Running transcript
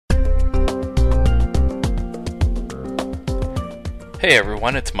Hey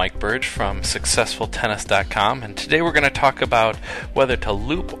everyone, it's Mike Burge from SuccessfulTennis.com, and today we're going to talk about whether to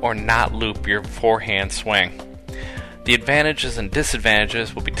loop or not loop your forehand swing. The advantages and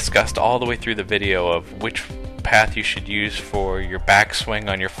disadvantages will be discussed all the way through the video of which path you should use for your backswing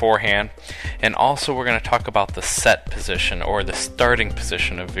on your forehand, and also we're going to talk about the set position or the starting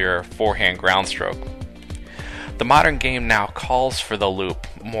position of your forehand ground stroke. The modern game now calls for the loop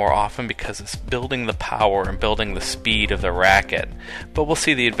more often because it's building the power and building the speed of the racket, but we'll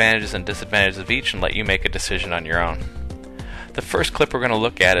see the advantages and disadvantages of each and let you make a decision on your own. The first clip we're going to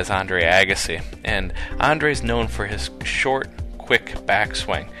look at is Andre Agassi, and Andre's known for his short, quick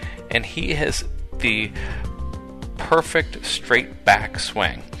backswing, and he has the perfect straight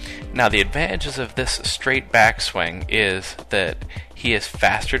backswing. Now the advantages of this straight backswing is that he is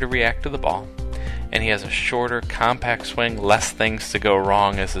faster to react to the ball, and he has a shorter, compact swing, less things to go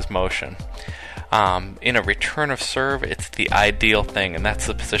wrong as his motion. In a return of serve, it's the ideal thing, and that's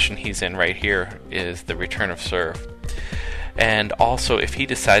the position he's in right here, is the return of serve. And also, if he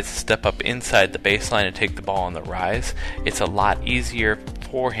decides to step up inside the baseline and take the ball on the rise, it's a lot easier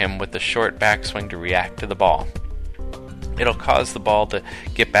for him with the short backswing to react to the ball. It'll cause the ball to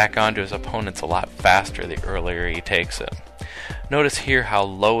get back onto his opponents a lot faster the earlier he takes it. Notice here how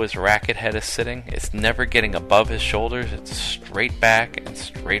low his racket head is sitting. It's never getting above his shoulders. It's straight back and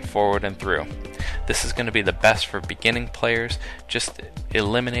straight forward and through. This is going to be the best for beginning players, just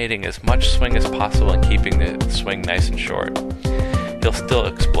eliminating as much swing as possible and keeping the swing nice and short. He'll still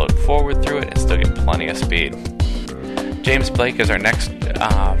explode forward through it and still get plenty of speed. James Blake is our next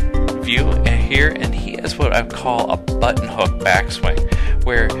view here, and he has what I call a button hook backswing,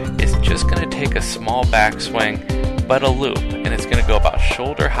 where it's just going to take a small backswing but a loop, and it's going to go about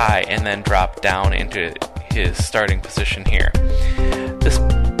shoulder high and then drop down into his starting position here.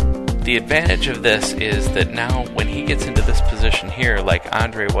 The advantage of this is that now when he gets into this position here, like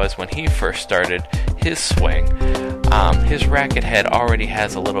Andre was when he first started his swing, his racket head already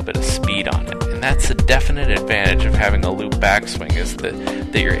has a little bit of speed on it, and that's a definite advantage of having a loop backswing, is that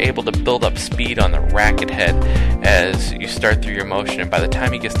you're able to build up speed on the racket head as you start through your motion, and by the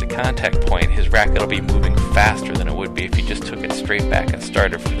time he gets to contact point, his racket will be moving faster than it would be if he just took it straight back and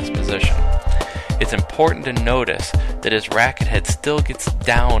started from this position. It's important to notice that his racket head still gets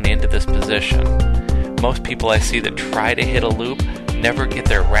down into this position. Most people I see that try to hit a loop never get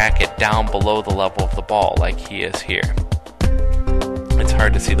their racket down below the level of the ball like he is here. It's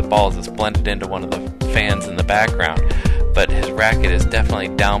hard to see the ball as it's blended into one of the fans in the background, but his racket is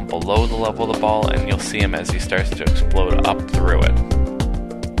definitely down below the level of the ball, and you'll see him as he starts to explode up through it.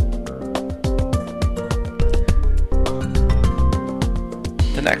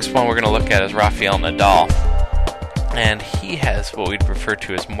 The next one we're going to look at is Rafael Nadal, and he has what we'd refer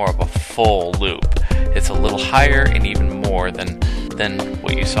to as more of a full loop. It's a little higher and even more than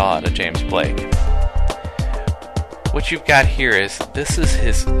what you saw out of James Blake. What you've got here is this is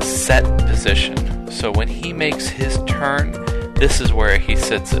his set position. So when he makes his turn, this is where he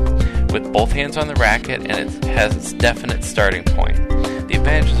sits it, with both hands on the racket, and it has its definite starting point. The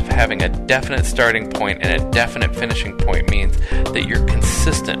advantages of having a definite starting point and a definite finishing point means that you're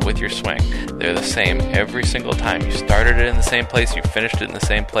consistent with your swing. They're the same every single time. You started it in the same place, you finished it in the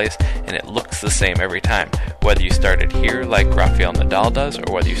same place, and it looks the same every time. Whether you started here like Rafael Nadal does,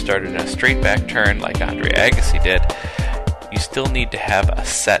 or whether you started in a straight back turn like Andre Agassi did, you still need to have a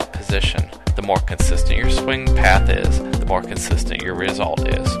set position. The more consistent your swing path is, the more consistent your result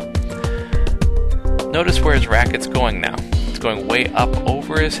is. Notice where his racket's going now. It's going way up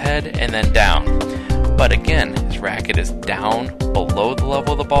over his head and then down. But again, his racket is down below the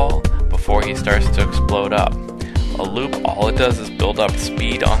level of the ball before he starts to explode up. A loop, all it does is build up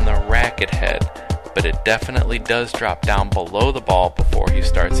speed on the racket head, but it definitely does drop down below the ball before he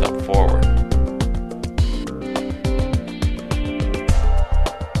starts up forward.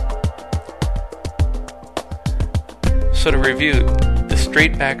 So to review, the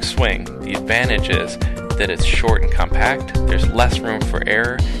straight back swing, the advantage is that it's short and compact, there's less room for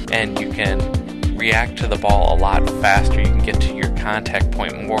error, and you can react to the ball a lot faster. You can get to your contact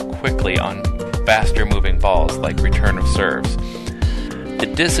point more quickly on faster moving balls like return of serves.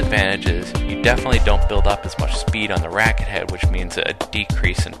 The disadvantage is you definitely don't build up as much speed on the racket head, which means a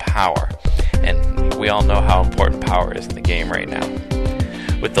decrease in power. And we all know how important power is in the game right now.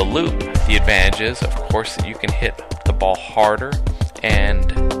 With the loop, the advantage is, of course, that you can hit the ball harder,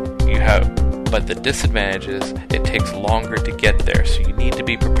 but the disadvantage is it takes longer to get there, so you need to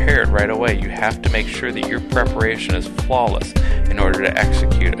be prepared right away. You have to make sure that your preparation is flawless in order to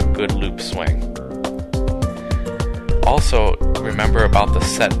execute a good loop swing. Also, remember about the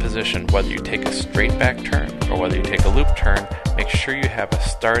set position. Whether you take a straight back turn or whether you take a loop turn, make sure you have a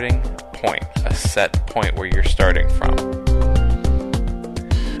starting point, a set point where you're starting from.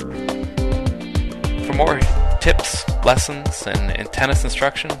 For more tips, lessons, and tennis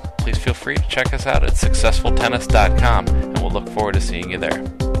instruction, please feel free to check us out at successfultennis.com, and we'll look forward to seeing you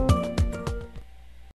there.